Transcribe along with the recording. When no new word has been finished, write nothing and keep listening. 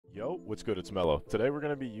Yo, what's good? It's Mello. Today we're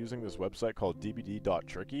going to be using this website called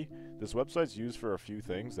dbd.tricky. This website's used for a few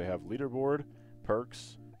things. They have leaderboard,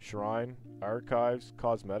 perks, shrine, archives,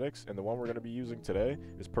 cosmetics, and the one we're going to be using today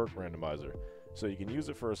is perk randomizer. So you can use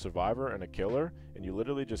it for a survivor and a killer, and you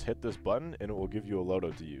literally just hit this button and it will give you a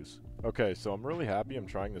loadout to use. Okay, so I'm really happy I'm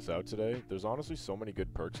trying this out today. There's honestly so many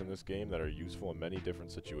good perks in this game that are useful in many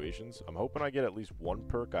different situations. I'm hoping I get at least one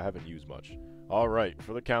perk I haven't used much. Alright,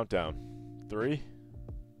 for the countdown. 3,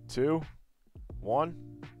 2, 1,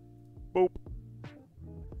 boop.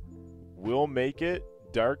 We'll make it,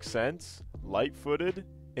 Dark Sense, Light-Footed,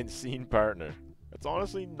 and Scene Partner. It's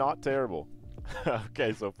honestly not terrible.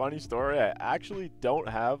 Okay, so funny story, I actually don't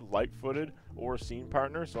have Light-Footed or Scene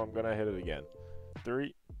Partner, so I'm gonna hit it again.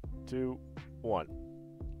 3, 2, 1.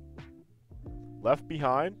 Left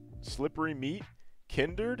Behind, Slippery Meat,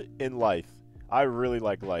 Kindred, and Lithe. I really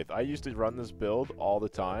like Lithe. I used to run this build all the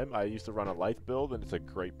time. I used to run a Lithe build, and it's a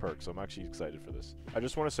great perk, so I'm actually excited for this. I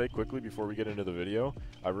just want to say quickly before we get into the video,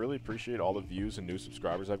 I really appreciate all the views and new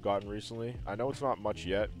subscribers I've gotten recently. I know it's not much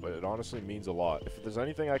yet, but it honestly means a lot. If there's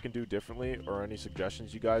anything I can do differently or any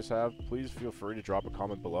suggestions you guys have, please feel free to drop a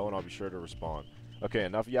comment below, and I'll be sure to respond. Okay,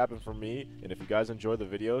 enough yapping from me, and if you guys enjoy the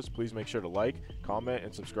videos, please make sure to like, comment,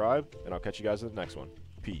 and subscribe, and I'll catch you guys in the next one.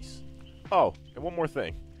 Peace. Oh, and one more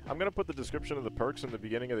thing. I'm going to put the description of the perks in the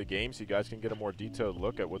beginning of the game so you guys can get a more detailed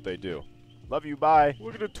look at what they do. Love you, bye.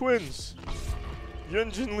 Look at the twins.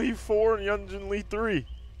 Yunjin Lee 4 and Yunjin Lee 3.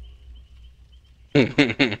 They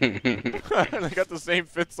got the same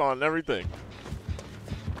fits on and everything.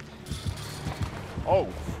 Oh.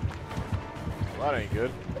 Well, that ain't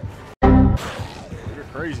good. You're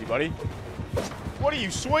crazy, buddy. What are you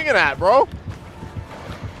swinging at, bro?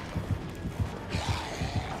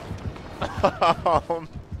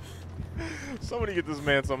 Somebody get this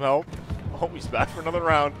man some help. Oh, he's back for another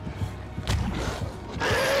round.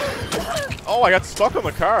 Oh, I got stuck on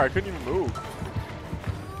the car. I couldn't even move.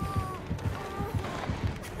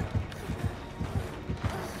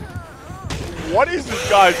 What is this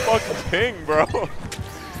guy's fucking ping, bro?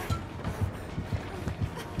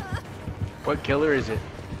 What killer is it?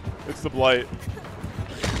 It's the Blight.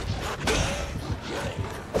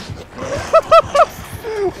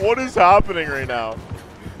 What is happening right now?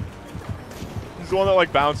 He's the one that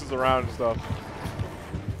like bounces around and stuff.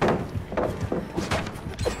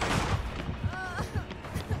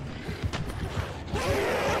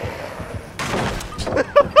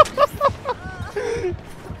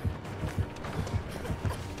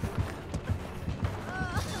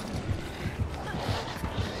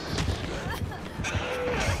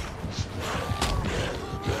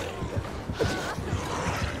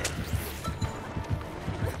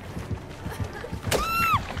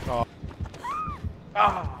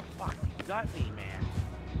 Oh, fuck, you got me, man.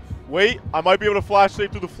 Wait, I might be able to flash save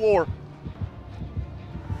through the floor.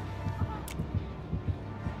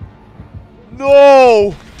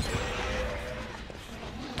 No!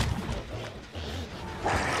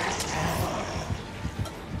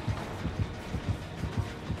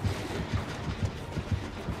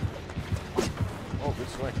 Oh, good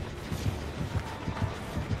swing.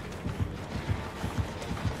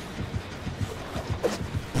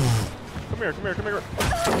 Come here, come here, come here.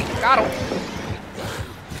 Got him.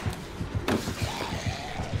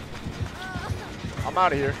 I'm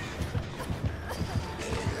out of here.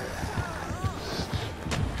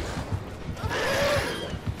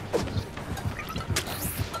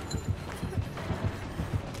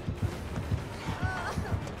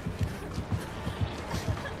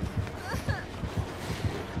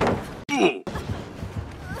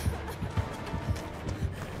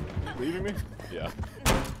 Leaving me? Yeah.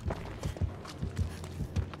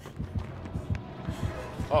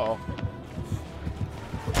 Uh-oh.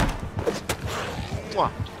 Mwah.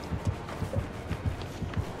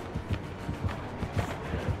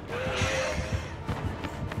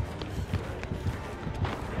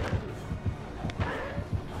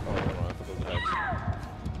 Oh, no, I thought those were heads.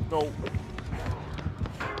 No.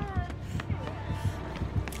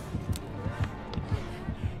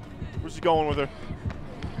 Where's he going with her?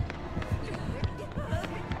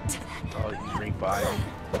 Oh, he's right by him.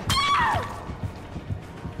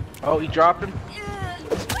 Oh, he dropped him?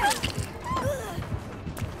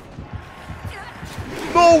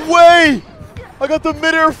 No way! I got the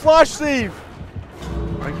mid-air flash save!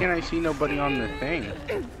 Why can't I see nobody on the thing?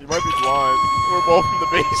 You might be blind. We're both in the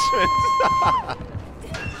basement.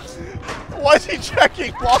 Why is he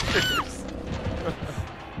checking blockers?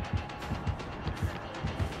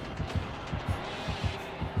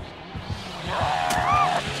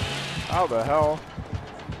 How the hell?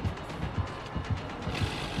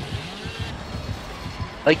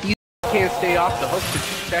 Like, you can't stay off the hook for 2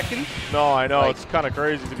 seconds? No, I know. Like- It's kind of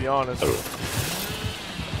crazy, to be honest.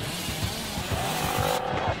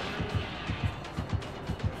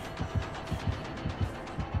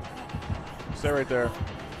 Stay right there.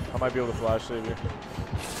 I might be able to flash save you.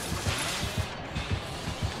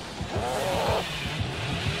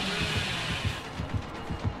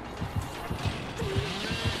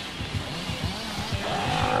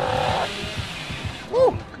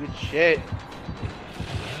 Woo! Good shit.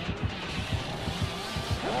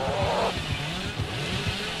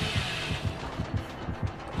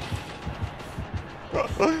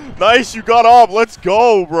 Nice, you got up. Let's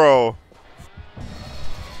go, bro.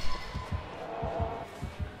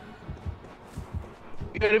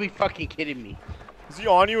 You gotta be fucking kidding me. Is he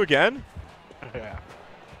on you again? Yeah.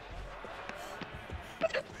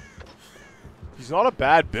 He's not a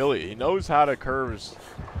bad Billy. He knows how to curve his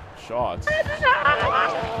shots.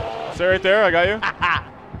 Stay right there. I got you.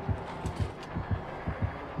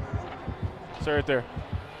 Stay right there.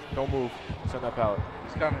 Don't move. Send that pallet.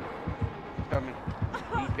 He's coming. He's coming.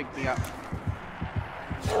 He picked me up.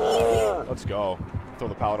 Let's go. Throw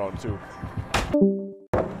the pallet on him too.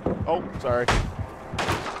 Oh, sorry.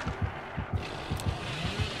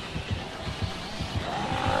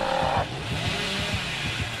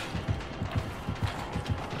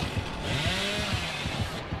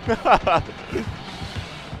 Like,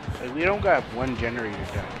 we don't got one generator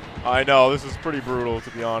down. I know, this is pretty brutal,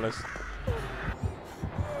 to be honest.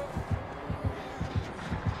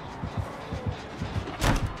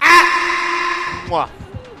 Ah! Mwah.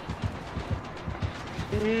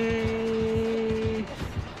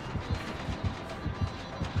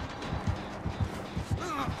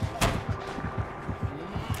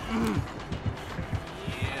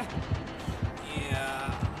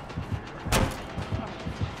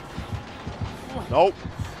 Nope.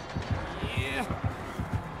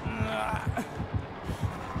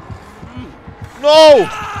 No!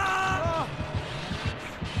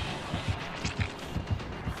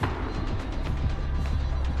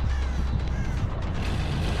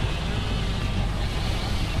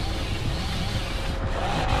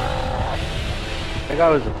 That guy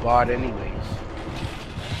was a bot anyways.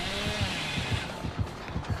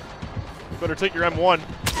 Better take your M1.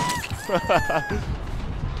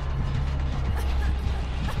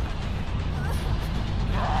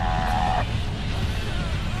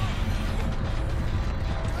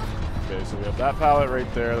 Okay, so we have that pallet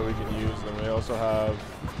right there that we can use, and then we also have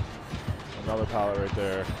another pallet right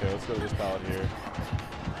there. Okay, let's go to this pallet here.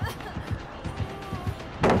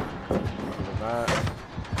 Give that.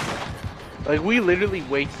 Like, we literally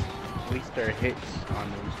waste our hits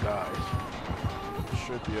on those guys.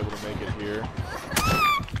 Should be able to make it here.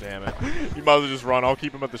 Damn it. You might as well just run. I'll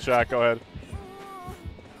keep him at the shack. Go ahead.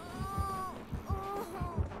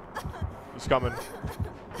 He's coming.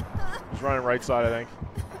 He's running right side, I think.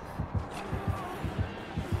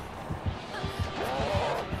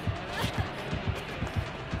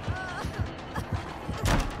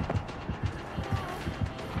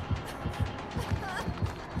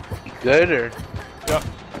 Good, or? Yep.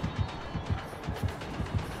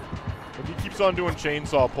 If he keeps on doing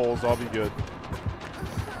chainsaw pulls, I'll be good.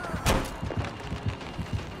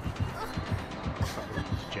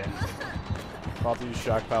 I'll have to use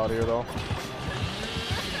shack pallet here, though.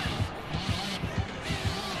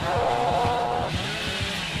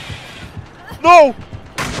 No!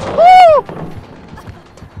 Woo!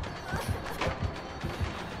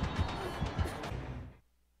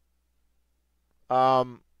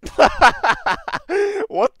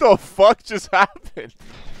 What the fuck just happened?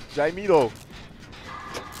 Jaimito.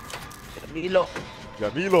 Milo.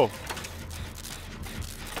 Jamilo.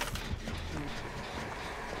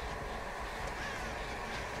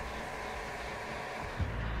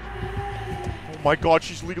 Oh my god,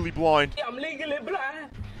 she's legally blind. I'm legally blind.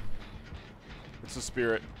 It's the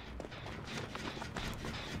spirit.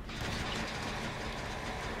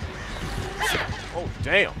 Oh,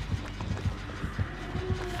 damn.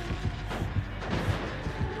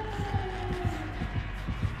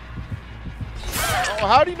 Oh,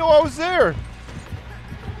 how do you know I was there?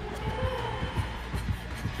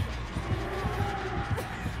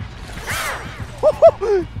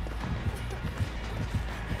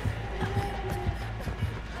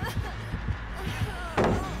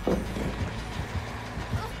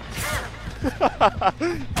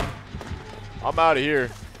 I'm out of here.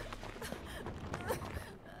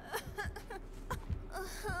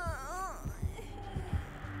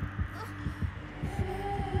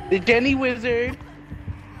 The Jenny Wizard.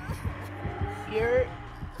 Here.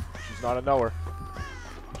 She's not a knower.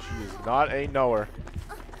 She is not a knower.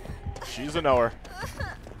 She's a knower.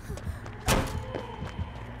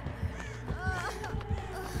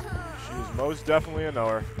 Most definitely a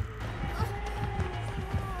knower.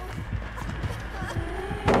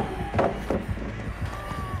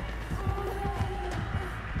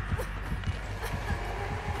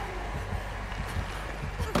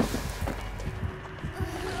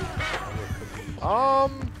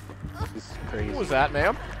 This is crazy. What was that,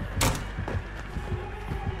 ma'am?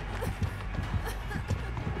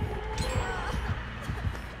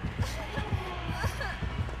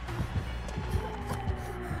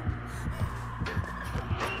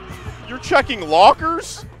 You're checking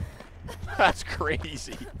lockers? That's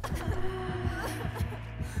crazy.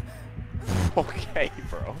 Okay,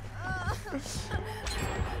 bro.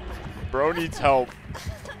 Bro needs help.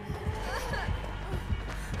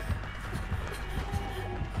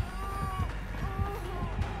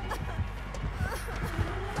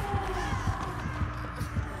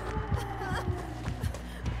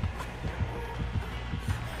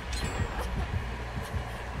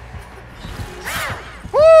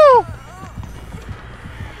 Woo!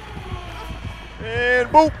 And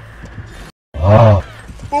boop.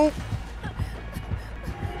 Boop.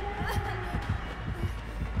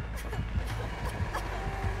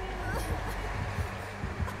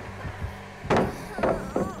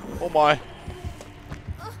 Oh my.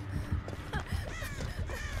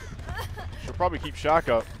 Should probably keep Shaq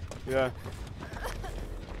up. Yeah.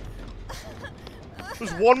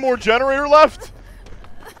 There's one more generator left.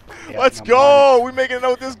 Yeah, Let's I'm go. We making it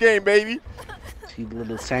out this game, baby. See the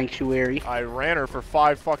little sanctuary. I ran her for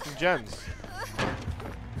 5 fucking gens.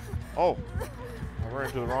 Oh. I ran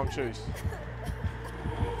into the wrong chase.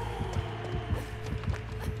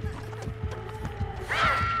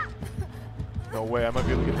 No way, I might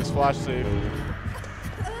be able to get this flash save.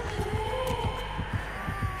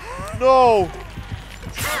 No!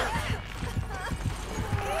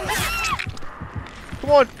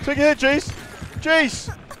 Come on, take a hit, Jace! Jace!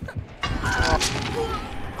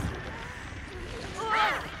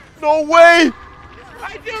 No way!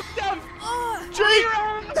 I duped him! Jace!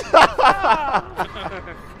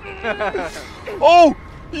 Oh!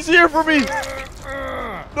 He's here for me!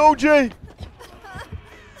 No, Jay!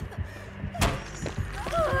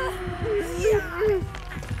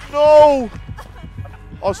 No!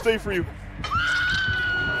 I'll stay for you.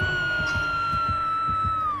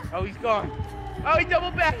 Oh, he's gone. Oh, he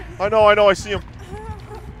doubled back. I know, I see him.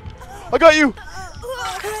 I got you!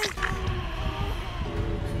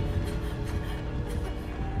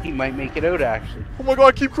 He might make it out, actually. Oh my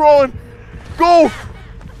god, keep crawling! Go!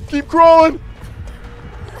 Keep crawling!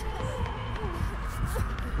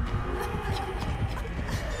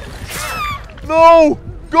 No!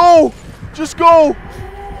 Go! Just go!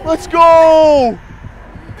 Let's go!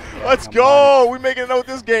 Let's go! We making it out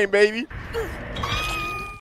this game, baby.